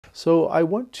So I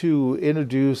want to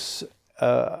introduce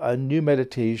a new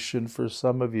meditation for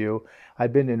some of you.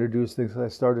 I've been introducing this. I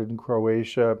started in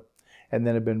Croatia, and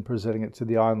then I've been presenting it to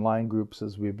the online groups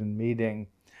as we've been meeting.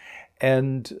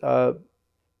 And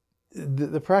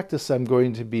the practice I'm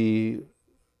going to be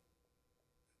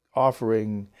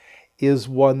offering is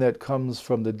one that comes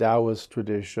from the Taoist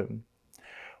tradition.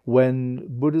 When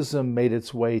Buddhism made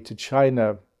its way to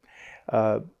China,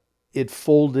 it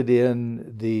folded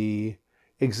in the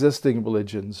existing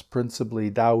religions,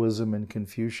 principally Taoism and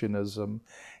Confucianism,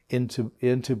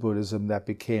 into Buddhism that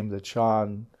became the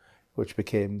Chan, which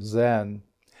became Zen.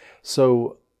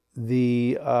 So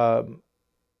this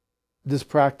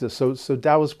practice, so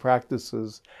Taoist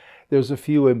practices, there's a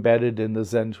few embedded in the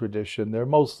Zen tradition. They're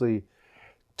mostly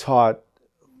taught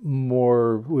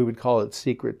more, we would call it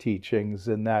secret teachings,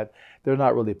 in that they're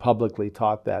not really publicly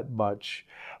taught that much.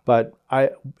 But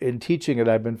in teaching it,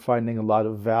 I've been finding a lot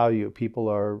of value. People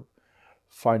are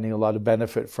finding a lot of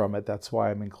benefit from it. That's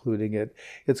why I'm including it.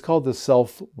 It's called the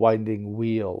self-winding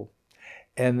wheel.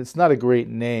 And it's not a great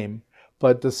name,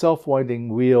 but the self-winding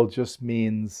wheel just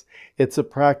means it's a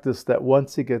practice that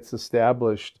once it gets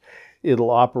established,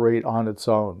 it'll operate on its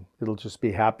own. It'll just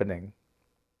be happening.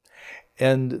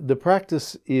 And the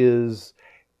practice is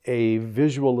a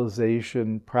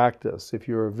visualization practice. If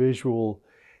you're a visual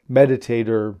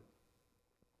meditator,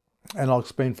 and I'll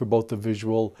explain for both the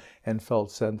visual and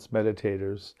felt sense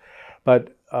meditators,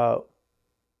 but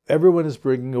everyone is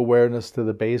bringing awareness to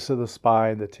the base of the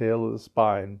spine, the tail of the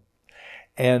spine.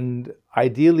 And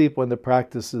ideally, when the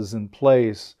practice is in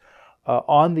place,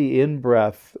 on the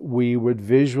in-breath, we would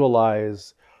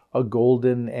visualize a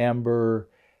golden amber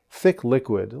thick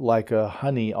liquid, like a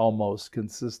honey almost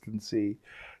consistency,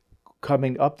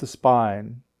 coming up the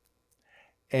spine,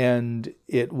 and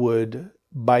it would,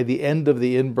 by the end of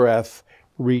the in-breath,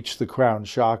 reach the crown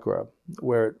chakra,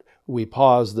 where we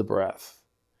pause the breath.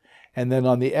 And then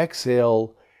on the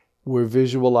exhale, we're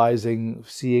visualizing,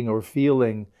 seeing, or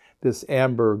feeling this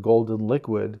amber golden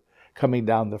liquid coming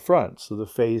down the front. So the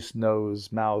face,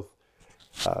 nose, mouth,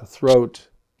 throat,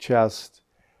 chest,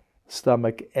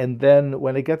 stomach, and then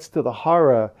when it gets to the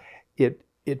hara,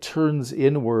 it turns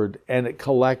inward and it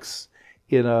collects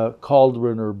in a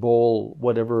cauldron or bowl,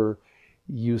 whatever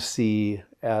you see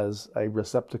as a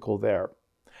receptacle there.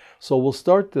 So we'll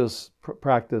start this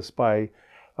practice by,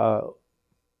 I'll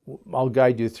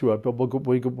guide you through it, but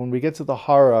when we get to the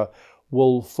hara,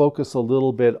 we'll focus a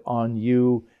little bit on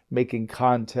you making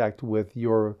contact with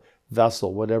your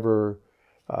vessel, whatever's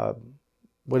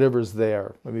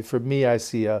there. I mean, for me, I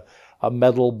see a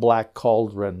metal black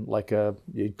cauldron, like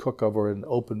you'd cook over an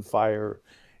open fire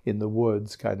in the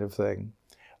woods kind of thing,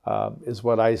 is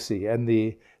what I see. And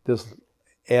this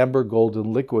amber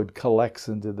golden liquid collects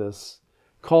into this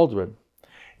cauldron.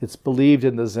 It's believed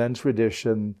in the Zen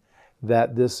tradition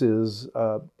that this is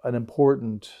an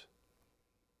important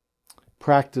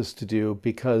practice to do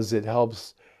because it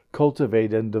helps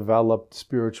cultivate and develop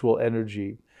spiritual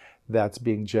energy that's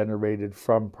being generated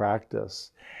from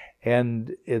practice.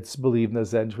 And it's believed in the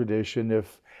Zen tradition,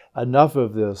 if enough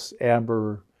of this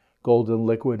amber golden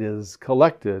liquid is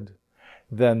collected,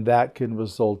 then that can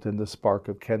result in the spark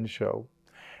of Kensho.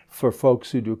 For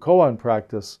folks who do koan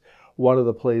practice, one of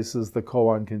the places the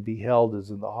koan can be held is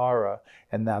in the hara,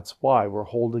 and that's why we're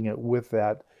holding it with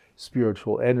that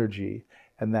spiritual energy,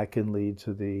 and that can lead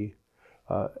to the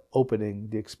opening,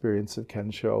 the experience of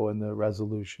Kensho, and the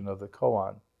resolution of the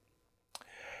koan.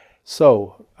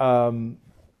 So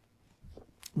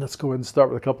let's go ahead and start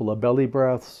with a couple of belly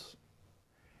breaths.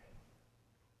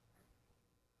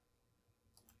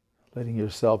 Letting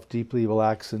yourself deeply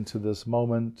relax into this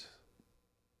moment.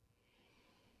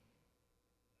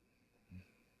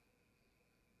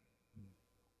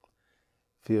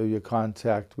 Feel your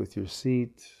contact with your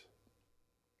seat.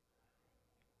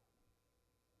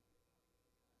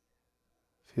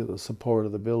 Feel the support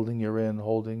of the building you're in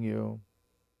holding you.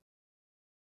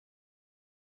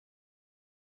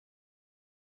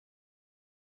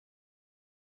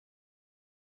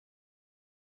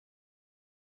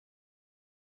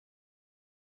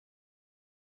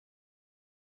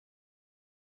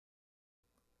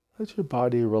 Let your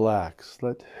body relax.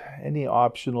 Let any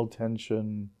optional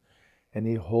tension,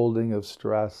 any holding of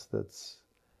stress that's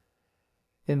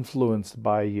influenced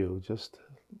by you, just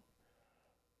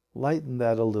lighten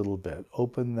that a little bit.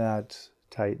 Open that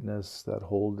tightness, that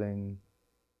holding.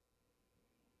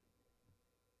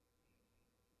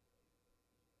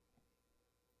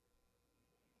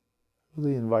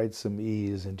 Really invite some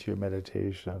ease into your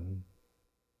meditation.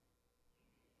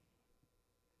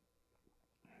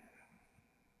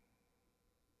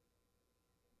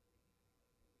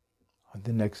 On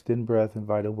the next in-breath,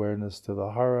 invite awareness to the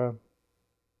hara.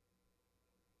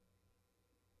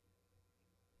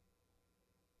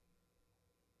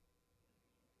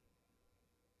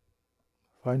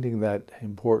 Finding that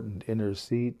important inner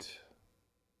seat.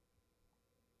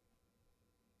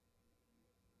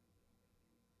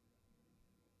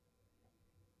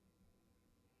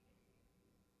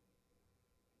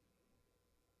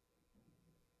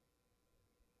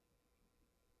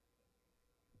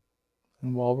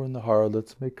 And while we're in the hara,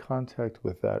 let's make contact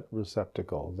with that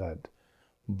receptacle, that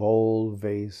bowl,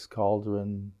 vase,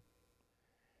 cauldron.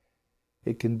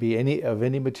 It can be of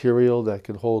any material that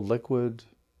can hold liquid.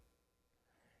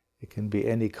 It can be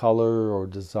any color or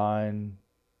design,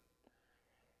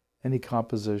 any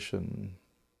composition.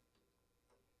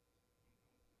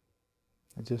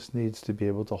 It just needs to be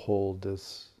able to hold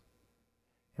this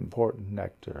important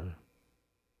nectar.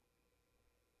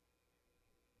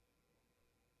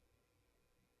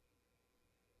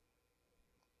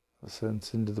 A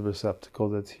sense into the receptacle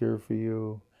that's here for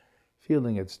you,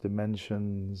 feeling its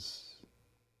dimensions,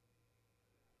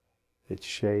 its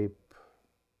shape,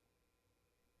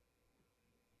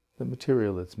 the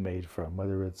material it's made from,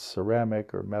 whether it's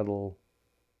ceramic or metal,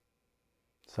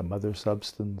 some other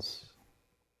substance.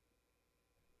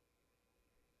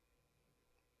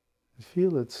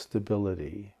 Feel its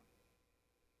stability,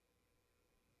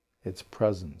 its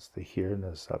presence, the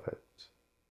here-ness of it.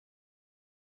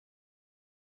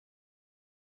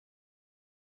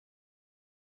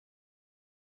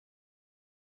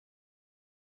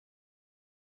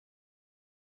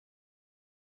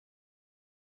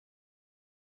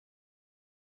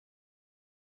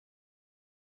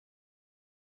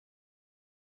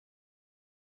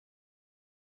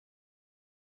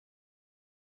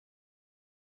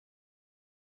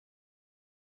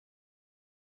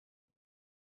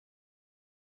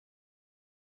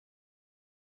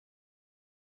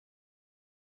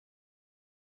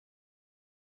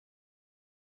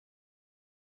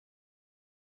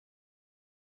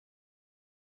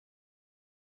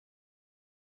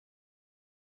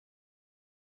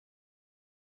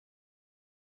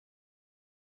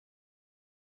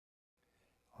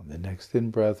 On the next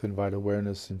in-breath, invite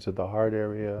awareness into the heart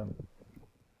area.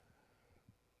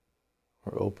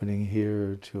 We're opening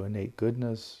here to innate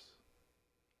goodness,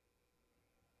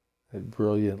 that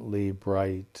brilliantly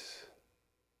bright,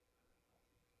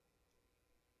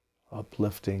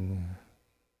 uplifting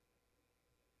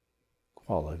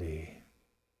quality.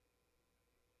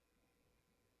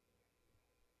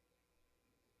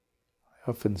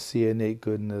 I often see innate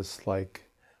goodness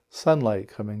like sunlight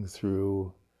coming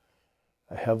through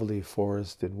a heavily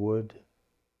forested wood,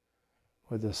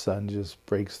 where the sun just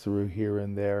breaks through here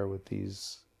and there with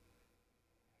these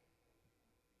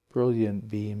brilliant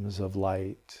beams of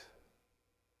light.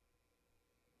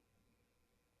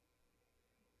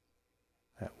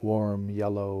 That warm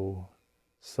yellow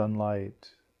sunlight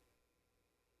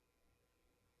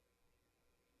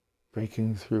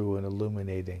breaking through and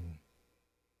illuminating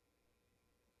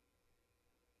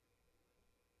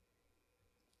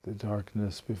the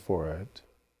darkness before it.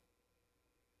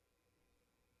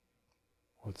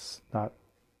 What's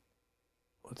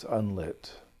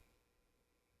unlit,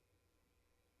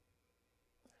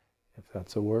 if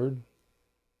that's a word.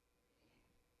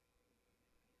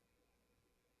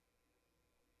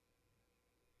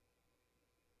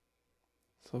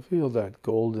 So feel that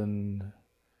golden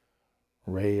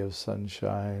ray of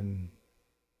sunshine,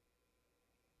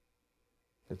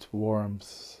 its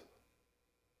warmth,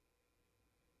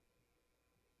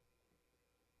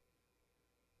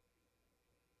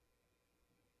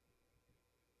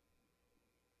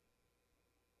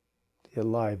 the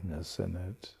aliveness in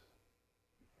it.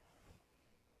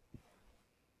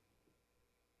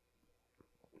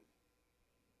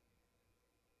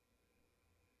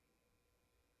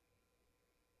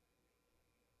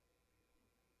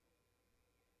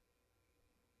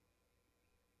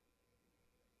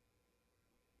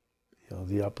 Feel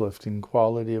the uplifting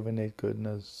quality of innate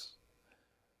goodness,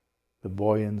 the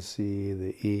buoyancy,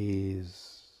 the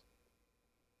ease.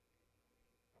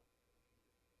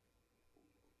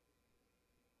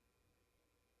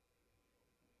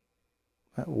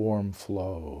 That warm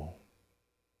flow.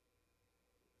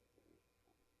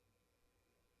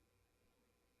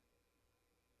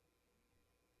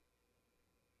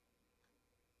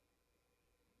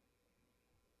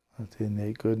 Let the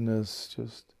innate goodness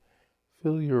just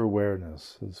fill your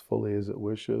awareness as fully as it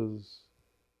wishes.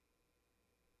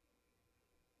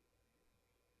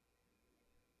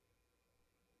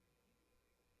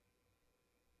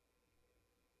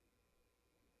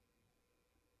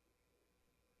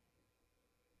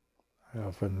 I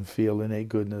often feel innate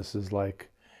goodness is like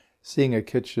seeing a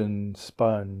kitchen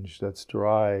sponge that's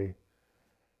dry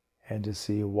and to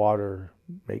see water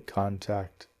make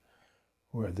contact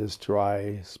where this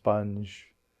dry sponge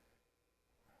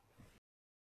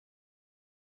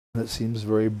that seems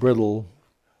very brittle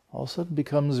all of a sudden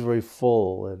becomes very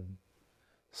full and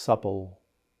supple.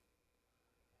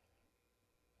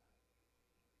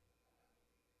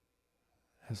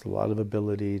 Has a lot of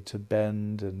ability to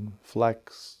bend and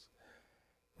flex.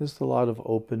 Just a lot of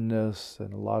openness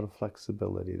and a lot of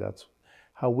flexibility. That's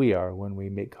how we are when we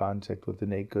make contact with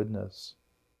innate goodness.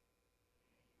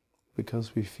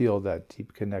 Because we feel that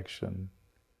deep connection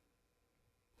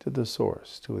to the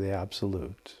source, to the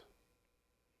absolute.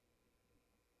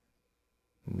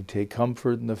 We take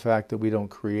comfort in the fact that we don't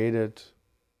create it,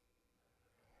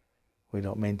 we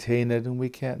don't maintain it, and we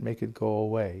can't make it go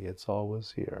away. It's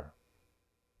always here.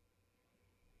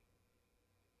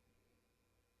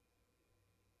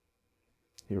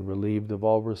 You're relieved of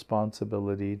all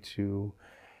responsibility to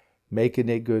make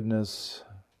innate goodness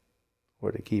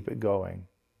or to keep it going.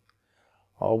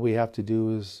 All we have to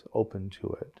do is open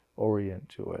to it, orient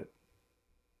to it.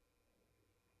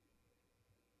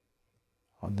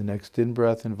 On the next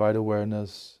in-breath, invite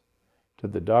awareness to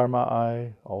the Dharma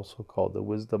eye, also called the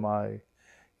wisdom eye,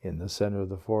 in the center of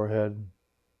the forehead.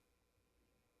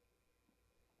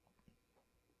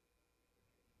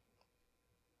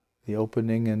 The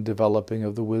opening and developing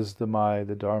of the wisdom eye,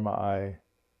 the Dharma eye,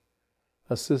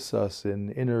 assists us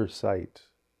in inner sight,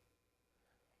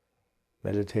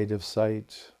 meditative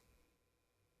sight.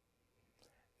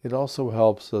 It also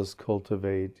helps us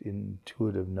cultivate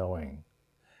intuitive knowing.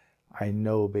 I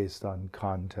know based on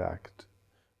contact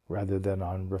rather than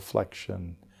on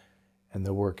reflection and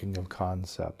the working of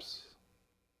concepts.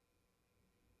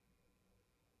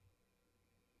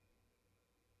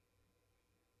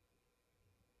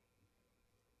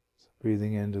 So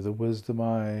breathing into the wisdom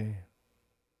eye,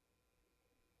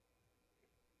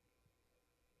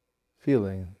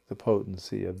 feeling the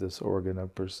potency of this organ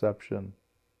of perception.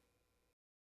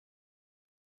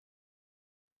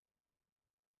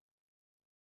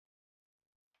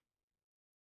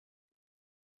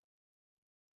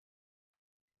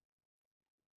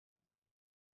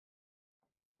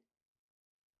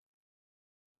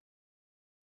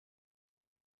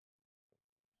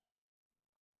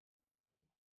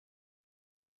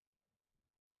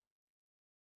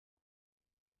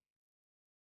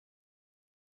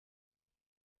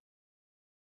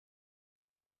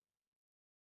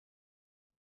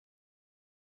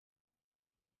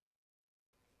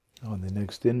 On the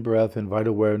next in-breath, invite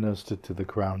awareness to the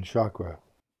crown chakra.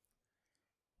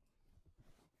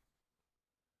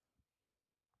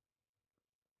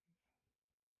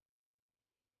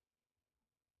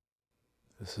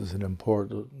 This is an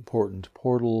important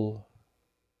portal,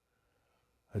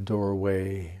 a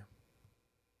doorway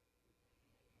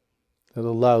that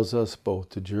allows us both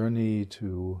to journey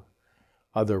to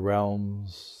other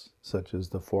realms, such as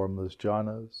the formless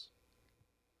jhanas,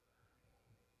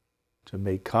 to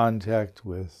make contact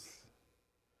with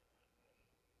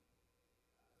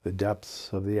the depths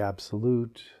of the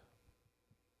absolute,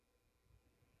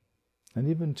 and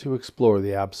even to explore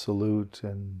the absolute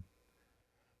and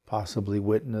possibly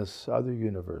witness other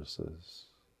universes.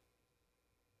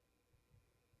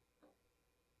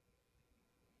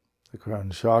 The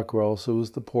crown chakra also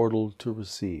is the portal to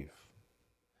receive.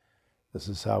 This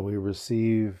is how we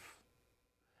receive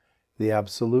the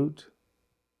absolute.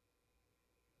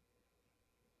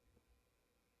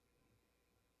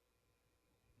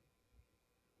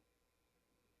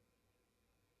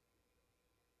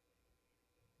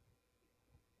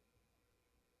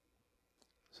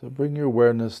 So bring your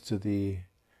awareness to the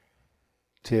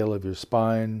tail of your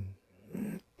spine.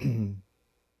 And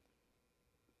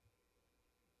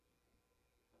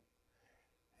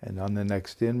on the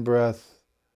next in-breath,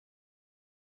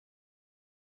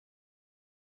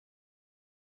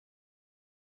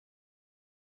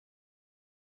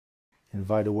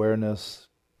 invite awareness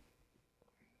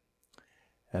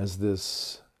as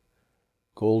this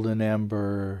golden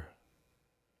amber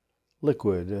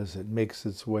liquid as it makes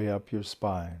its way up your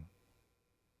spine.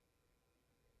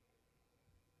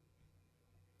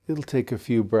 It'll take a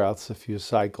few breaths, a few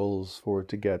cycles for it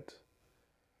to get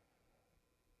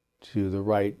to the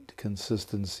right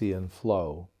consistency and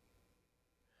flow.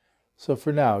 So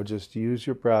for now, just use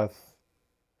your breath,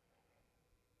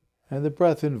 and the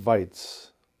breath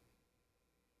invites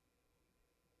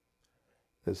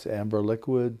this amber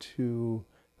liquid to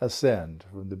ascend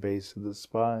from the base of the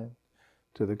spine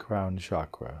to the crown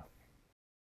chakra.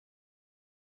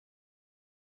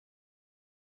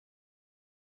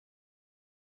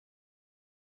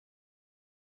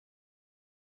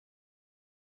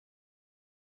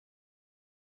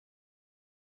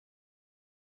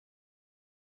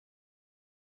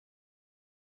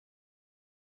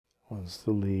 Once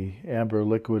the amber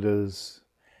liquid has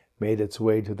made its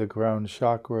way to the crown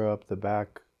chakra up the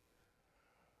back,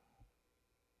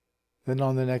 then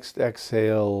on the next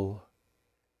exhale,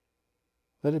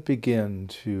 let it begin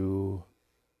to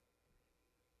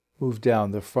move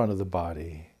down the front of the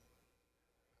body,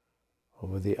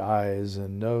 over the eyes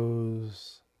and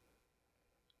nose,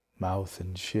 mouth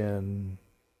and chin,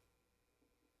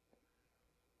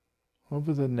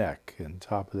 over the neck and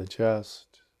top of the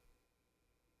chest,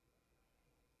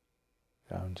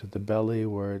 down to the belly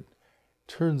where it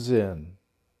turns in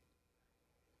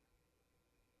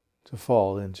to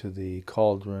fall into the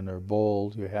cauldron or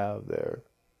bowl you have there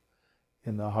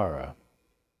in the hara.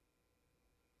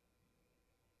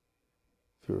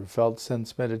 If you're a felt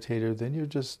sense meditator, then you're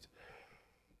just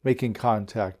making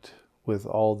contact with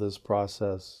all this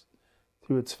process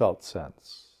through its felt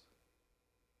sense.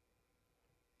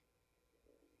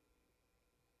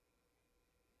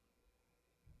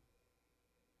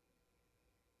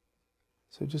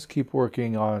 So just keep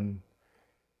working on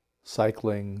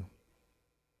cycling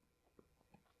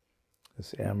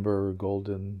this amber,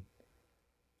 golden,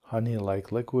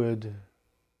 honey-like liquid,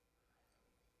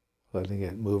 letting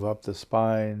it move up the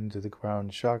spine to the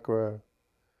crown chakra,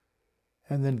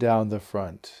 and then down the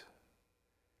front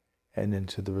and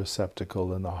into the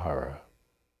receptacle in the hara.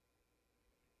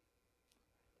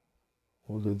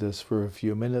 We'll do this for a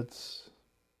few minutes.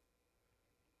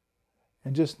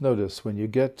 And just notice when you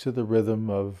get to the rhythm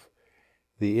of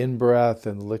the in-breath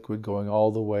and the liquid going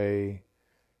all the way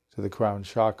to the crown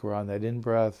chakra on that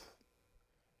in-breath,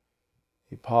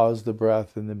 you pause the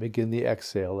breath and then begin the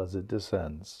exhale as it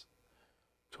descends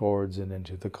towards and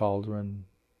into the cauldron.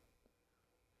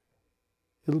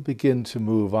 It'll begin to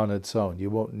move on its own. You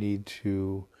won't need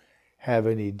to have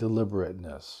any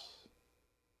deliberateness.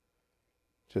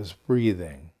 Just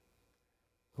breathing.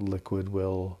 The liquid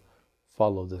will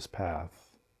follow this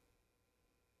path.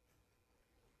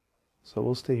 So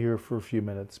we'll stay here for a few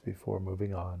minutes before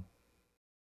moving on.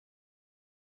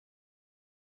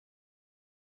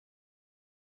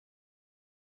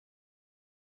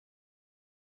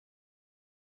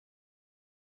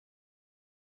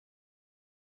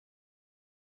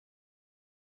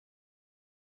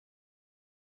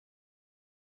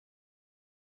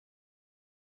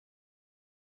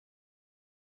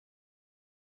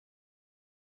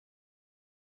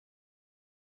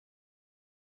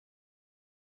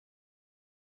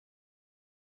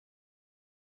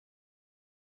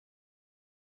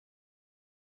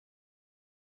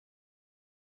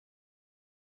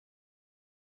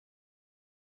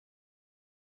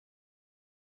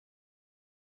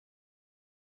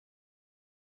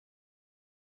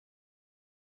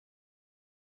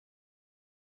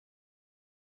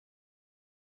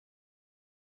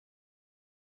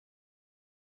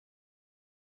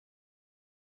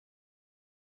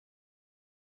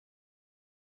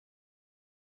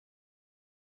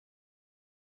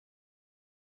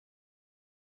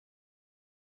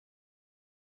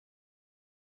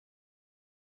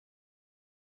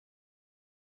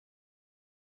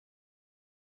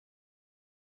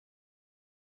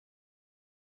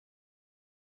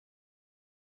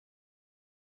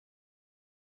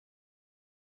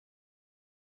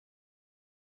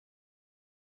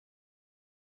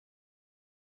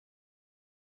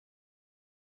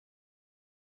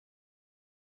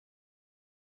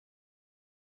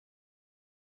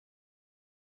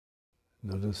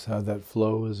 Notice how that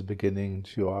flow is beginning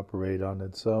to operate on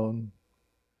its own,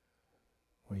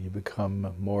 where you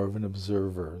become more of an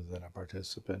observer than a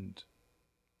participant.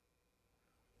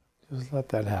 Just let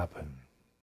that happen.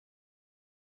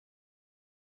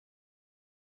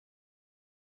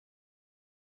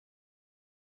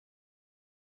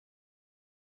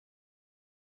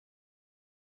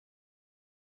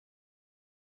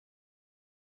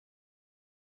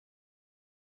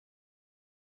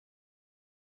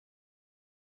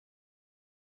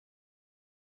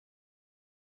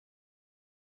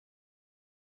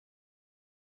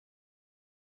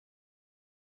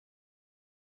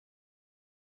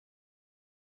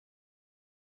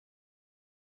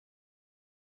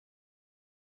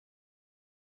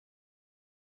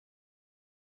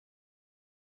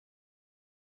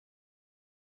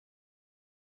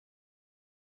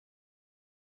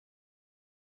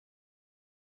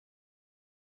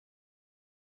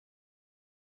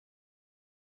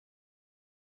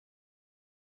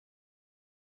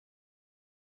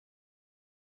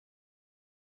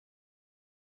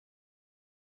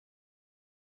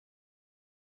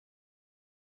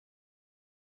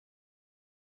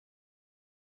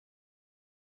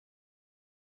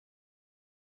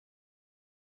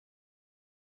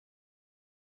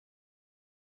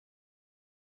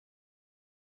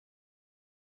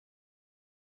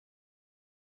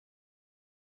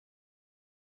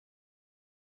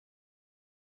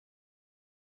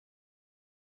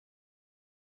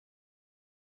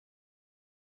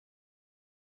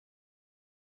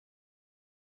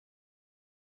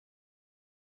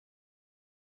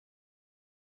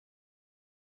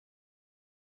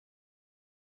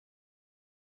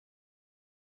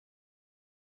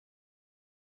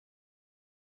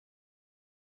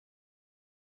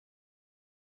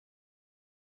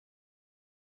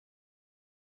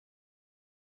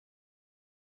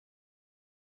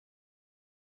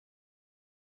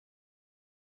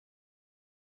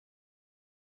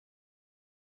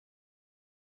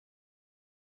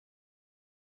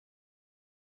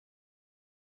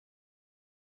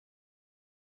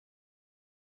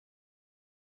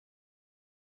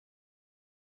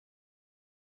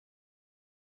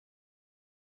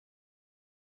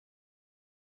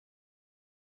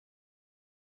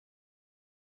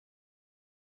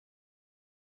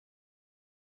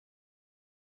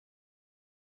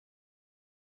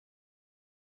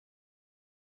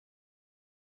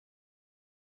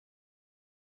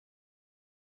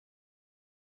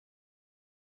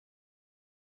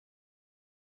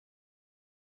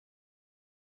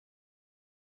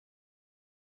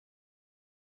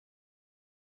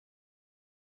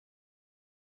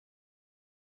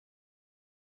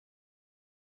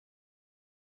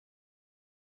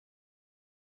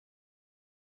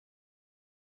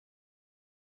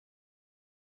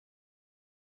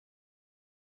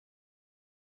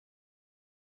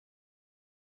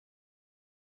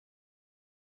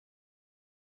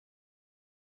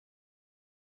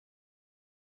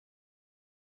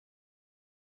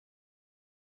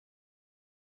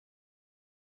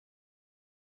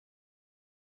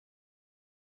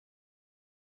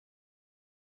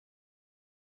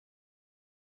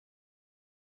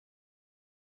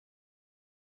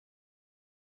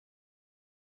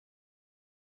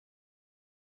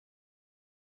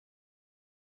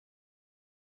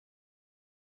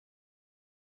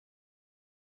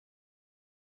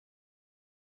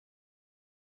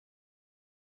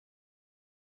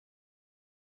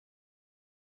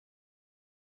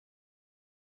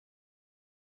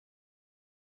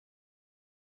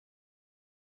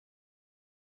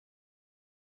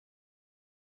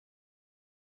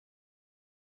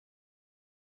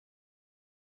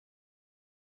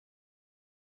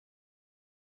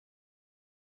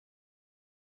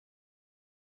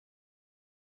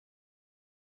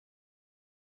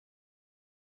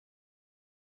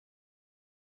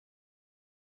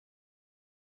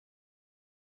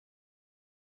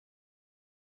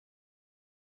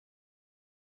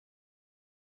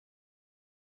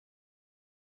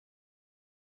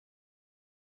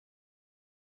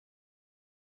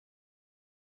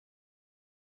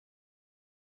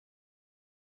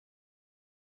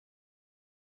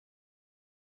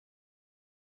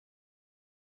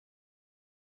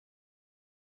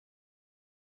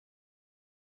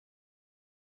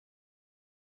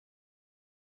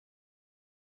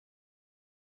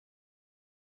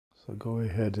 So go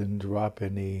ahead and drop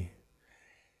any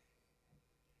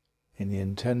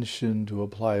intention to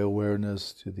apply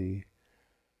awareness to the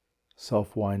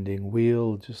self-winding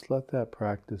wheel. Just let that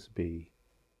practice be.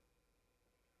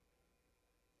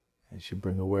 As you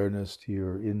bring awareness to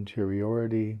your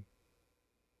interiority,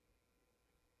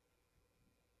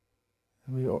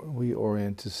 we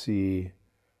orient to see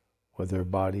whether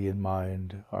body and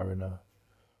mind are in a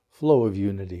flow of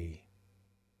unity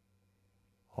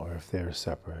or if they're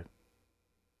separate.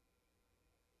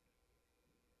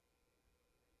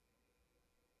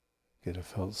 Get a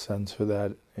felt sense for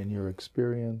that in your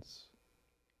experience.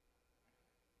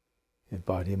 If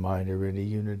body and mind are in a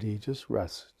unity, just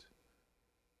rest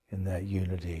in that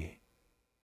unity.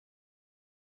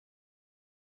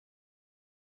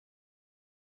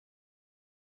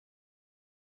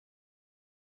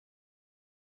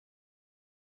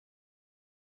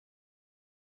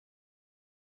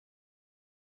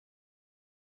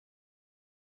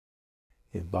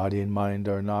 If body and mind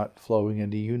are not flowing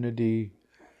into unity,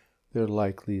 they're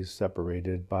likely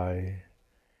separated by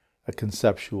a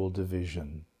conceptual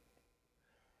division.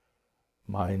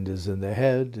 Mind is in the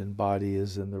head and body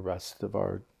is in the rest of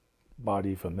our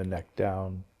body from the neck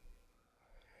down.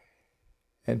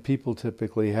 And people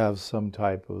typically have some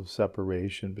type of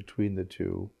separation between the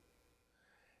two.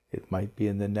 It might be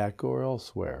in the neck or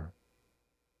elsewhere.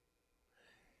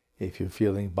 If you're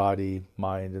feeling body,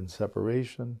 mind, and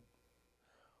separation,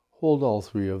 hold all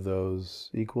three of those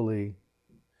equally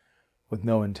with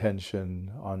no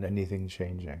intention on anything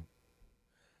changing.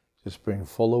 Just bring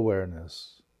full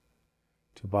awareness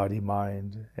to body,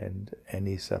 mind, and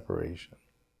any separation.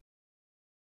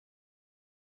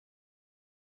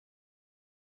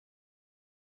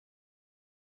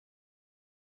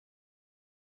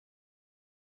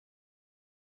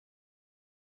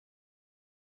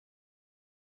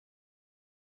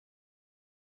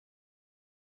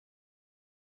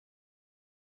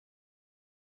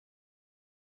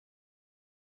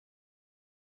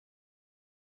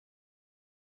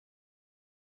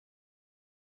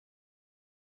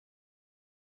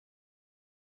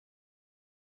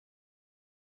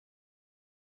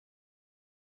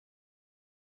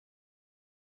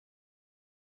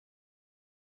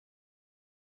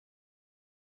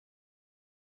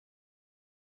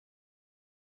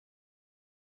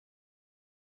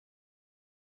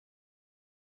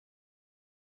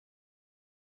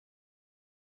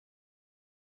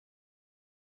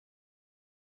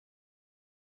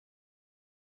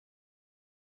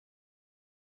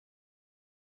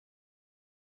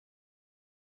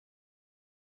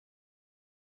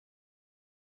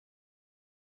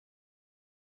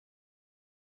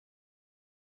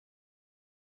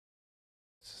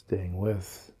 Staying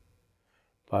with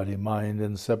body, mind,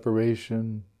 and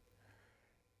separation,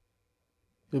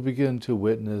 you'll begin to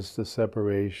witness the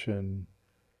separation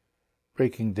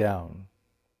breaking down,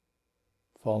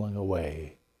 falling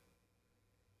away,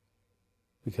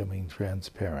 becoming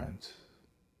transparent.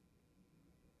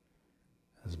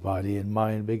 As body and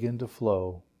mind begin to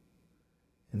flow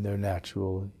in their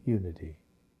natural unity.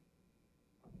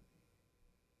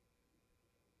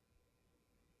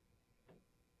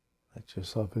 Let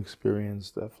yourself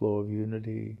experience that flow of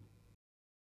unity.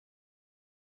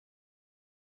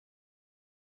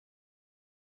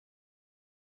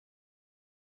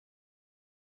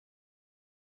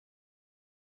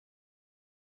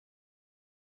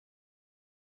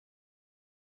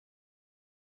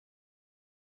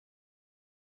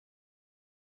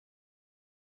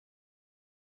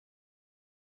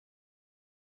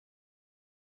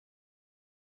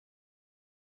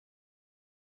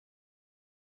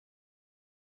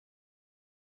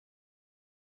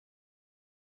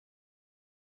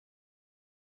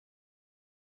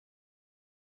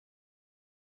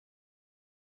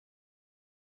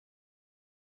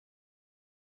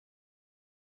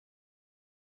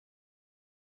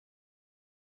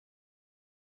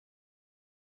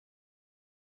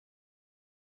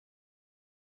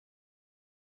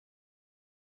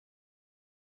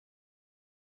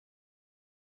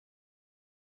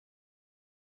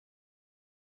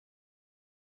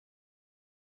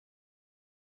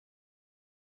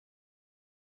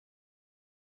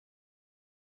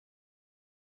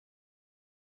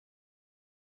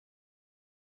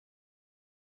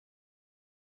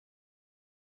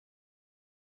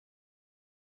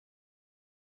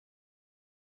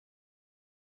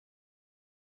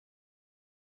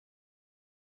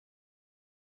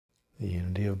 The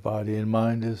unity of body and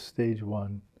mind is stage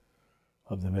one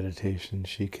of the meditation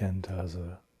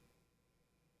Shikantaza.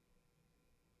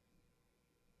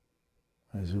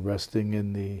 As you're resting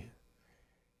in the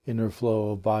inner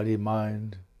flow of body,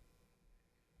 mind,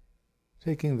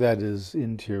 Taking that as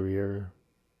interior,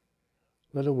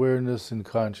 let awareness and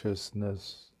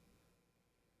consciousness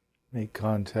make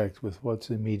contact with what's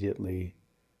immediately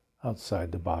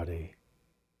outside the body.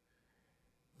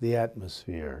 The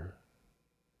atmosphere,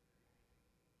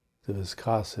 the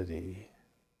viscosity.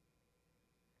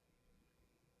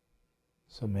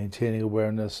 So maintaining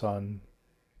awareness on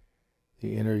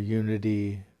the inner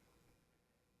unity,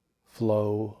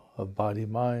 flow of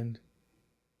body-mind.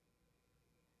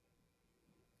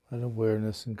 Let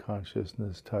awareness and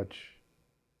consciousness touch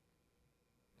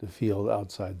the field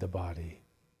outside the body.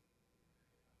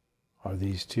 Are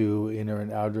these two, inner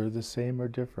and outer, the same or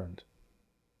different?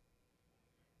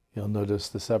 You'll notice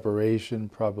the separation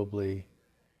probably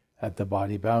at the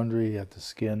body boundary, at the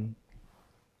skin.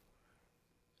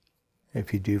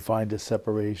 If you do find a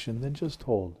separation, then just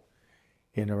hold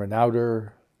inner and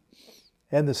outer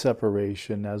and the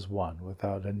separation as one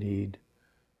without a need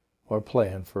or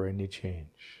plan for any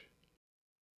change.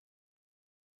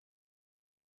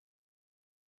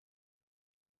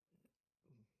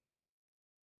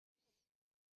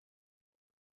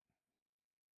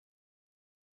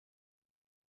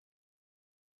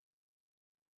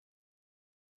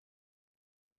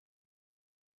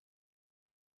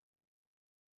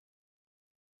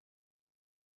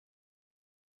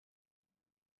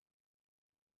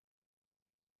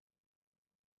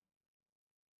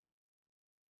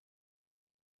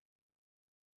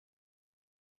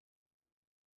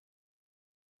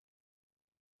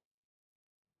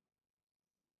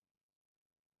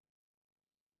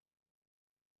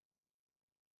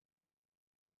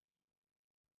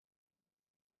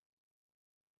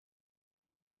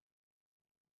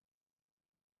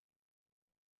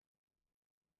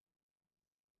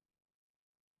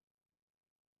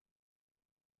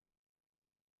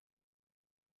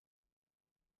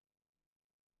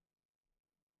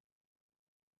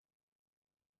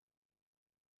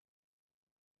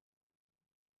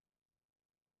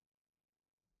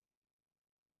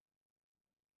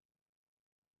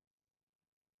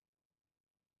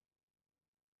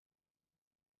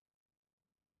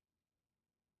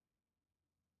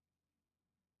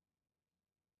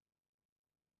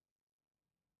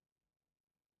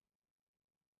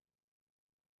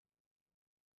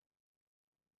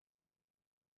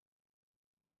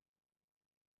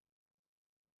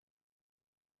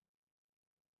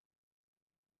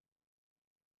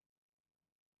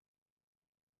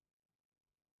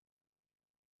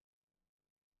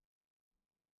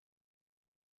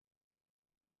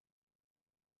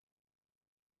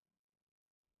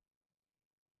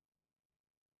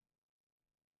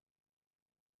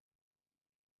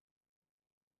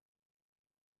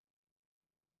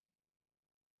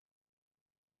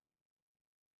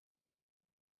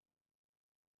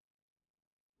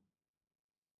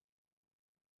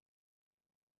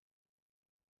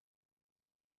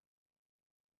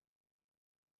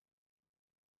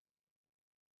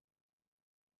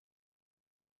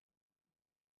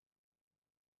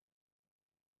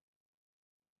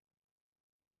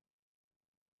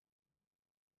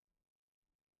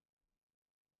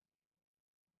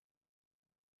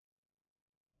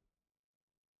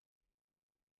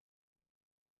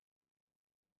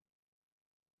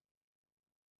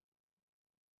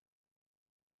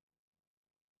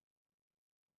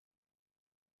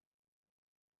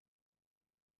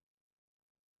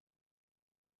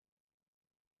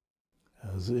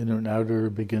 As inner and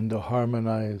outer begin to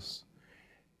harmonize,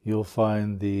 you'll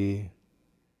find the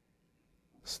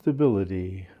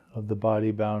stability of the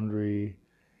body boundary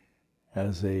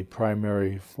as a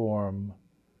primary form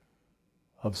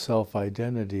of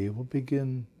self-identity will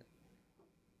begin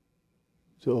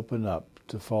to open up,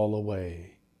 to fall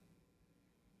away,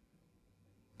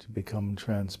 to become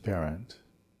transparent.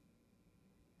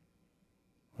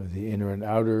 Where the inner and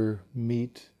outer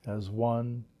meet as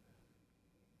one,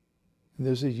 and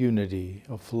there's a unity,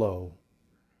 a flow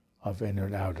of inner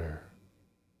and outer.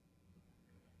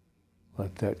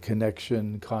 Let that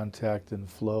connection, contact, and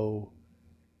flow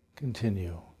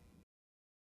continue.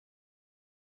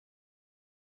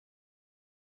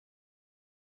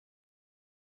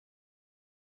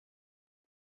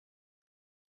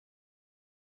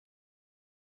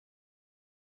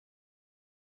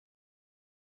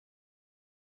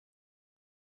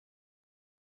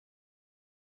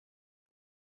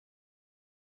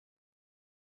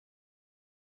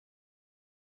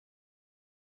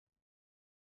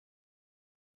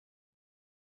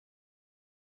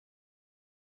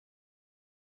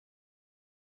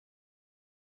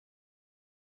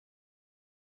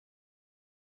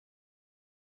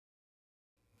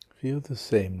 Feel the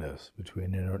sameness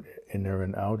between inner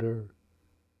and outer.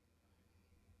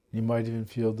 You might even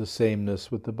feel the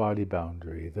sameness with the body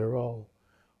boundary. They're all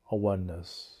a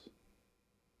oneness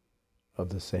of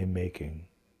the same making.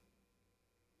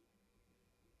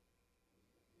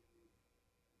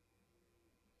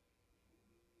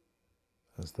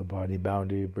 As the body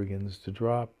boundary begins to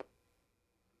drop,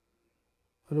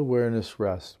 let awareness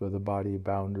rest where the body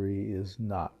boundary is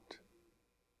not,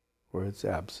 where it's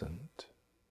absent.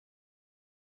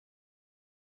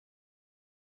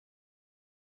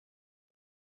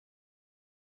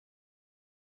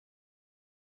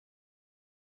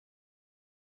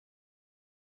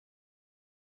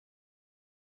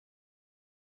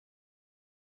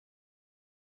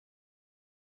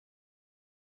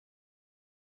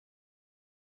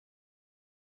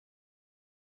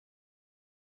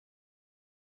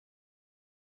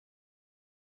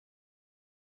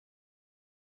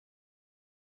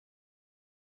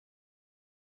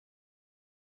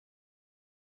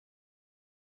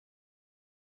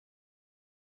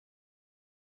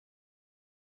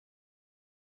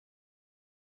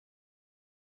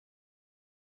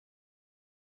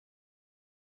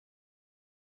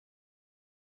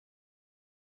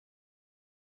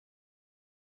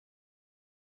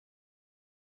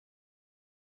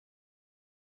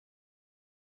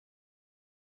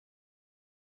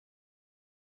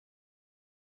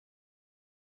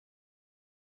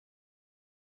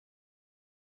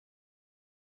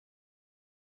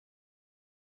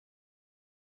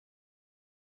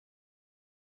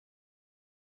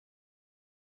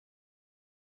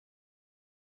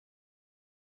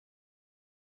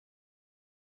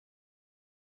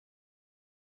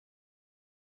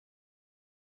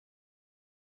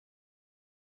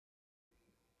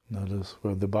 Notice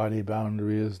where the body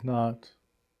boundary is not.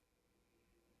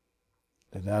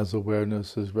 And as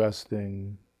awareness is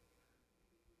resting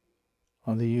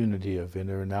on the unity of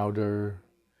inner and outer,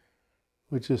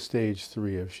 which is stage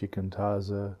 3 of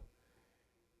Shikantaza,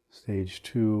 stage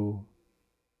 2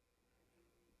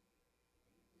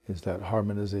 is that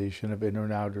harmonization of inner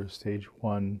and outer, stage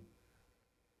 1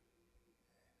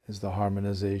 is the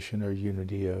harmonization or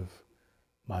unity of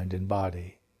mind and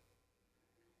body.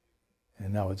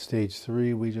 And now at stage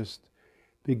 3, we just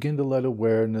begin to let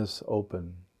awareness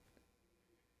open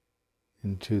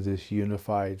into this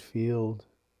unified field.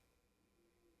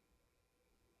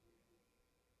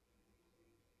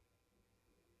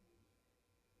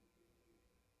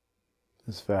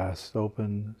 This vast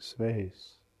open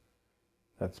space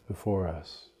that's before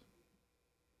us.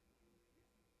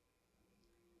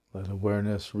 Let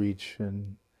awareness reach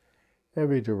in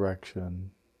every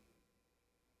direction,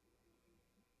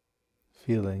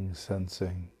 feeling,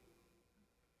 sensing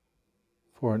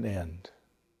for an end,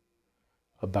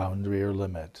 a boundary or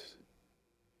limit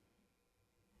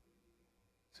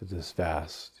to this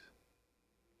vast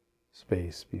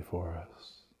space before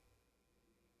us.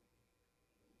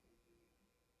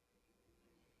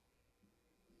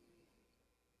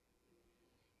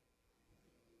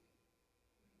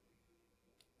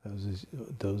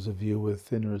 Those of you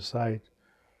with inner sight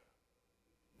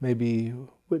may be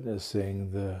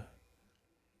witnessing the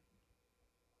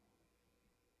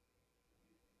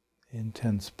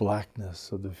intense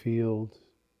blackness of the field,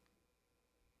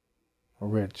 a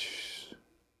rich,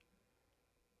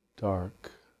 dark,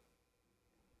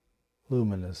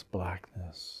 luminous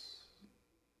blackness,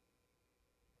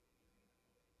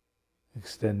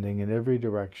 extending in every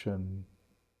direction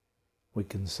we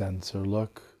can sense or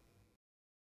look.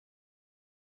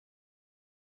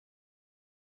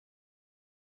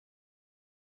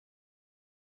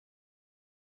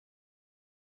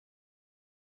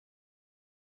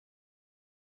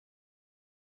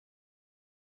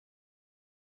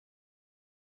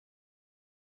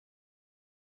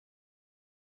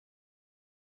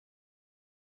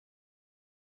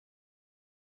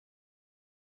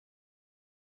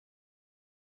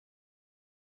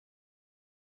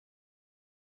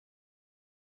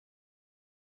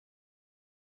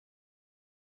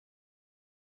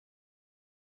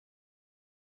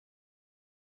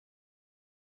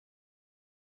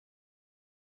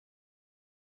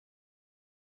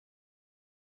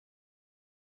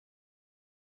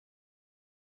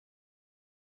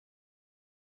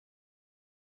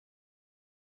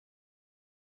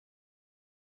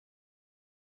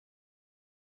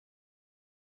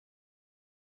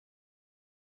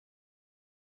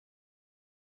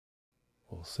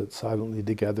 We'll sit silently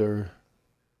together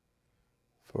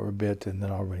for a bit and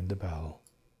then I'll ring the bell.